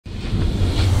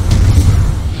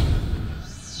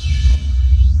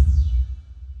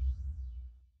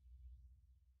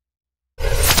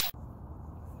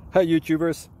Hey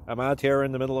YouTubers, I'm out here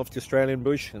in the middle of the Australian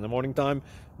bush in the morning time.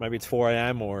 Maybe it's 4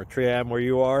 a.m. or 3 a.m. where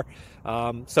you are.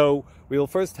 So we'll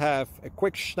first have a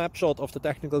quick snapshot of the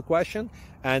technical question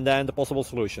and then the possible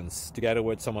solutions, together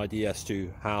with some ideas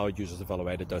to how users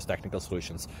evaluated those technical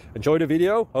solutions. Enjoy the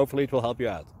video, hopefully it will help you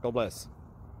out. God bless.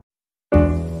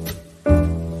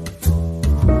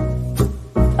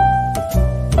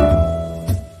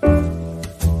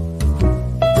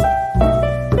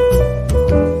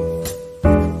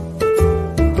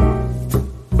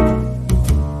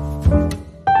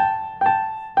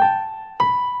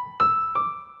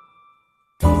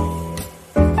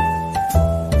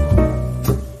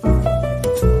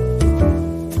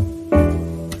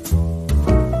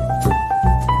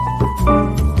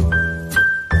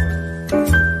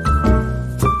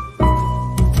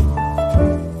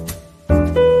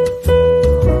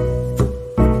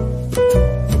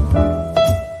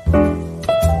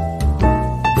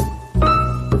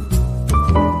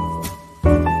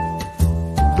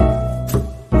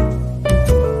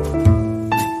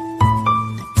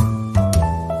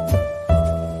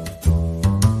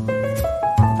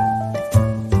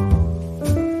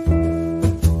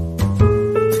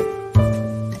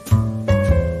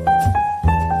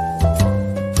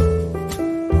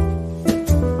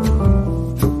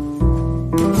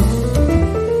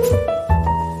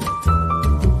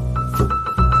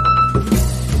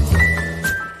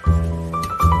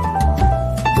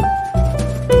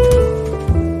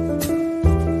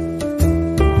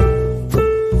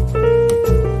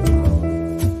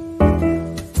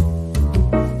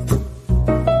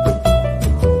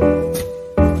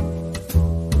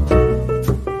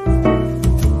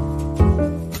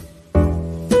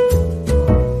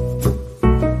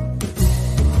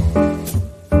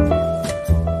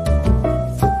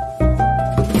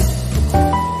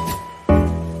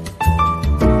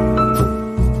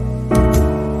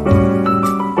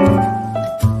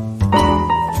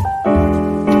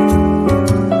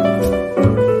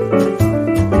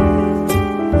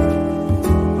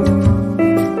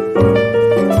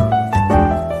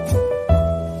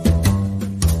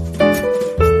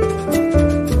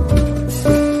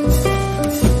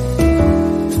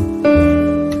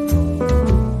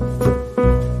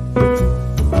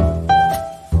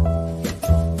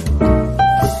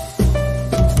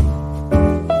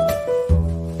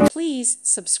 Please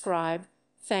subscribe.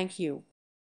 Thank you.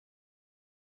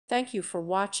 Thank you for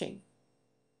watching.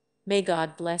 May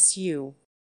God bless you.